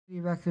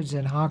records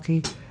in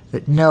hockey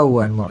that no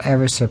one will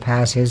ever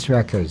surpass his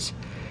records.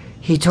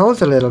 He told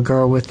the little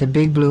girl with the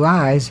big blue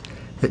eyes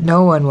that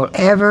no one will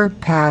ever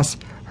pass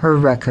her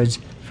records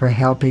for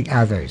helping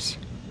others.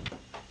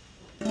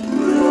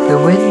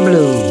 The wind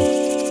blew,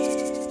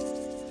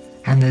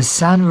 and the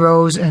sun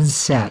rose and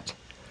set.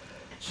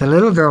 The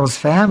little girl's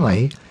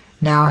family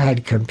now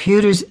had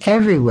computers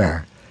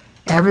everywhere.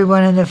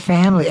 Everyone in the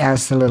family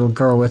asked the little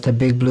girl with the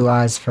big blue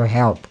eyes for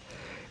help,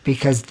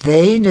 because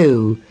they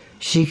knew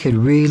she could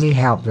really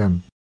help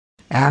them.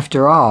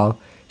 After all,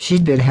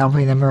 she'd been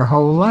helping them her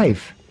whole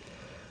life.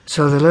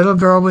 So the little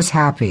girl was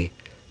happy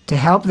to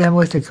help them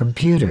with the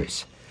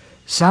computers.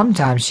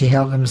 Sometimes she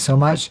helped them so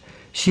much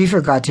she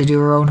forgot to do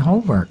her own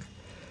homework.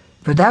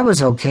 But that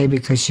was okay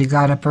because she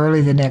got up early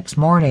the next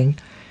morning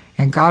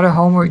and got her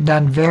homework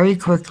done very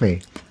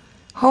quickly.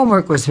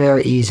 Homework was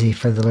very easy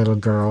for the little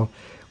girl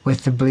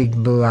with the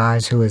big blue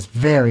eyes, who was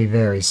very,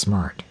 very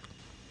smart.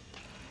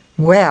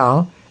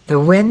 Well, the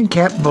wind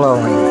kept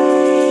blowing,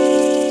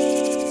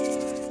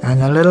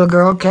 and the little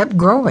girl kept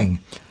growing.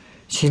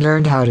 She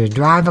learned how to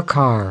drive a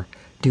car,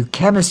 do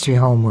chemistry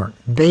homework,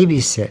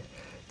 babysit,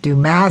 do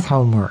math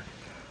homework,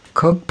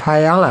 cook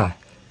paella,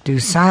 do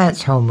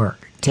science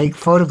homework, take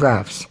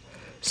photographs,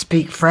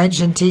 speak French,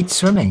 and teach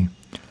swimming.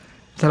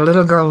 The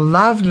little girl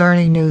loved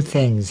learning new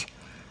things.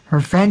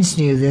 Her friends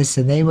knew this,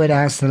 and they would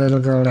ask the little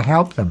girl to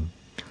help them.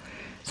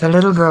 The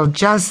little girl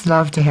just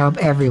loved to help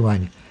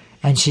everyone,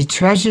 and she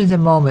treasured the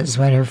moments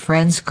when her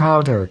friends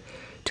called her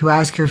to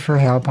ask her for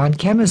help on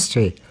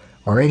chemistry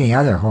or any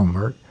other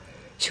homework.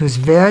 She was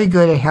very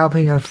good at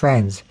helping her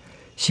friends.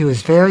 She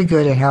was very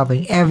good at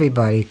helping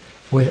everybody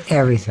with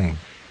everything.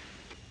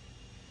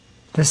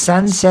 The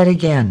sun set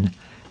again,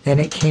 then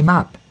it came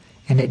up,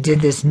 and it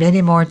did this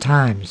many more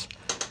times.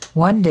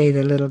 One day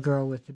the little girl with the